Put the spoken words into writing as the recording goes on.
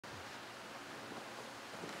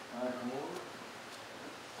Alright, come over.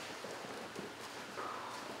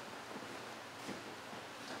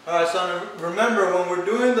 Alright, so remember, when we're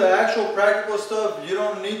doing the actual practical stuff, you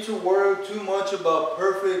don't need to worry too much about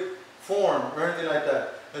perfect form or anything like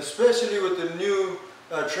that. Especially with the new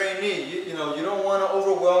trainee, you know, you don't want to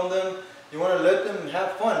overwhelm them. You want to let them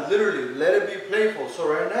have fun, literally, let it be playful. So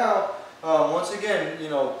right now, once again, you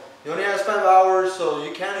know, he only has 5 hours, so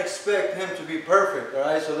you can't expect him to be perfect,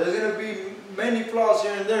 alright? So there's going to be many flaws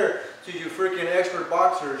here and there to you freaking expert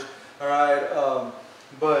boxers, alright?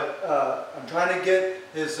 But I'm trying to get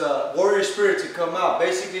his warrior spirit to come out,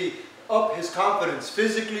 basically up his confidence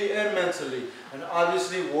physically and mentally, and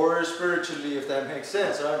obviously warrior spiritually, if that makes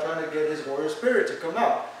sense. So I'm trying to get his warrior spirit to come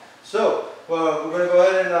out. So we're going to go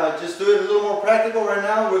ahead and just do it a little more practical right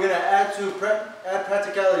now. We're going to add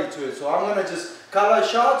practicality to it. So I'm going to just call out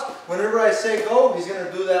shots. Whenever I say go, he's going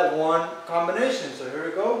to do that one combination. So here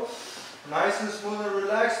we go. Nice and smooth and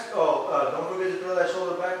relaxed. Oh, don't forget to throw that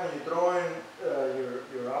shoulder back when you're throwing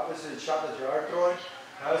your opposite shot that you are throwing.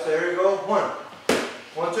 All right, so here we go. 1,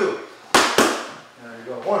 1, 2. There you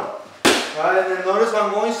go. 1. All right, and then notice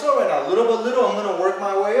I'm going slow right now. Little by little, I'm going to work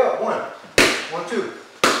my way up. 1, 1, 2.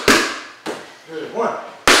 Good. 1,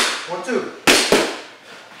 1, 2.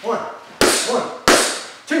 1, 1,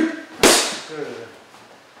 2. Good.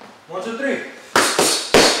 1, 2, 3.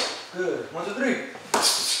 Good. 1, 2, 3.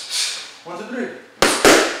 1, 2, 3.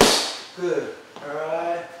 Good. All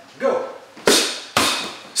right. Go.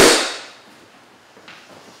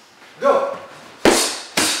 Go.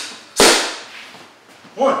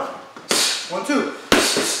 1, 1, 2.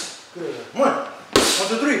 Good. 1, 1,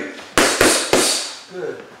 2, 3.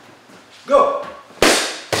 Good. Go.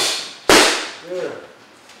 Good.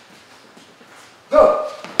 Go.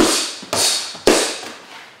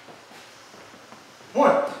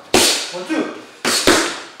 1, 1, 2.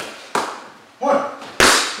 1,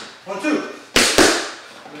 1, 2.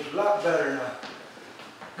 It's a lot better now.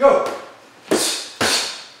 Go.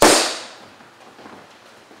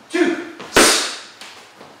 2.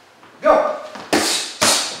 Go.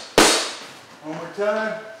 One more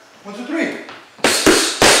time. 1, 2, 3.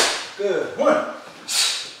 Good. 1,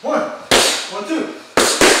 1, 1, 2.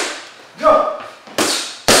 Go.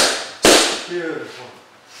 Beautiful.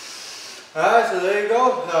 Alright, so there you go.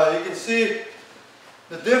 You can see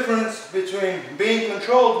the difference between being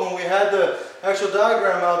controlled when we had the actual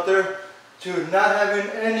diagram out there to not having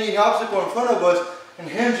any obstacle in front of us and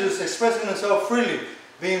him just expressing himself freely,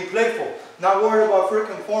 being playful, not worried about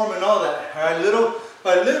freaking form and all that. Alright, little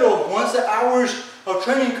by little, once the hours of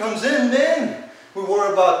training comes in, then we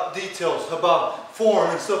worry about details, about form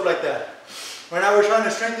and stuff like that. Right now we're trying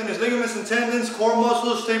to strengthen his ligaments and tendons, core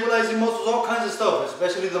muscles, stabilizing muscles, all kinds of stuff,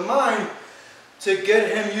 especially the mind, to get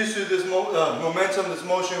him used to this momentum, this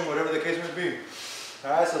motion, whatever the case may be.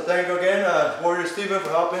 Alright, so thank you again, Warrior Steven, for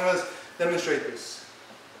helping us demonstrate this.